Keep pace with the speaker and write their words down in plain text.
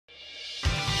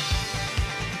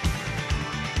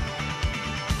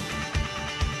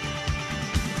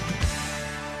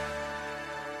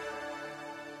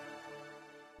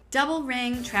Double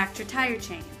ring tractor tire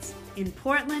chains in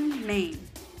Portland, Maine.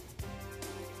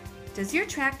 Does your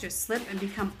tractor slip and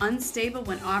become unstable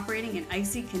when operating in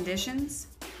icy conditions?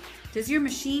 Does your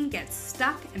machine get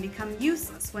stuck and become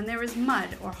useless when there is mud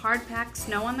or hard-packed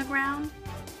snow on the ground?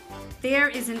 There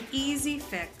is an easy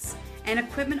fix, and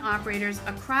equipment operators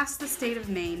across the state of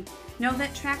Maine know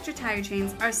that tractor tire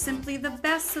chains are simply the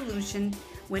best solution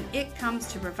when it comes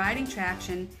to providing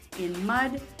traction in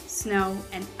mud, snow,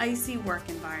 and icy work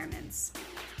environments.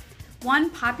 One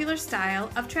popular style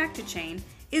of tractor chain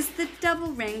is the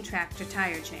double ring tractor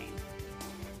tire chain.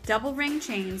 Double ring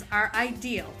chains are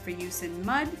ideal for use in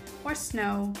mud or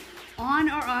snow, on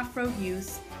or off-road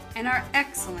use, and are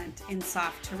excellent in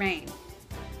soft terrain.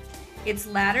 Its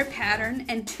ladder pattern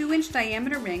and 2-inch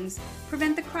diameter rings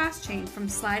prevent the cross chain from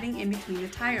sliding in between the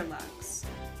tire lugs.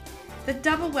 The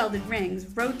double welded rings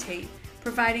rotate,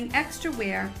 providing extra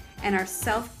wear and are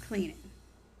self-cleaning.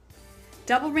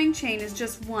 Double ring chain is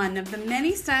just one of the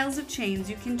many styles of chains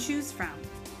you can choose from.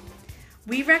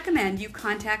 We recommend you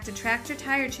contact a tractor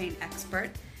tire chain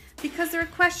expert because there are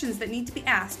questions that need to be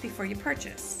asked before you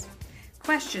purchase.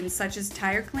 Questions such as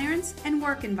tire clearance and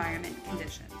work environment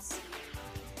conditions.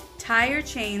 Tire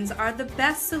chains are the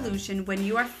best solution when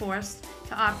you are forced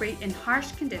to operate in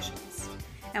harsh conditions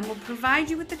and will provide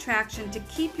you with the traction to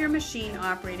keep your machine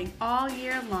operating all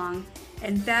year long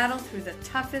and battle through the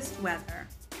toughest weather.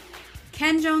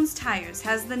 Ken Jones Tires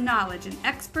has the knowledge and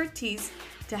expertise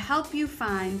to help you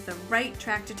find the right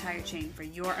tractor tire chain for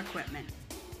your equipment.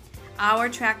 Our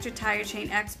tractor tire chain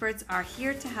experts are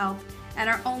here to help and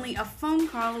are only a phone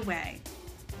call away.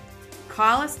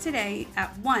 Call us today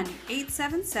at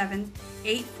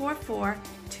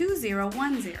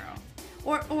 1-877-844-2010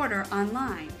 or order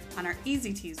online on our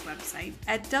Easy Tees website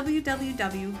at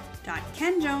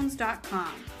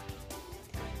www.kenjones.com.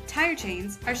 Tire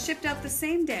chains are shipped out the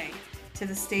same day to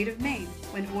the state of Maine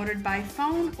when ordered by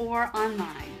phone or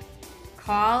online.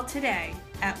 Call today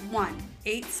at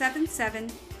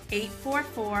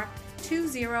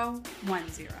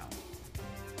 1-877-844-2010.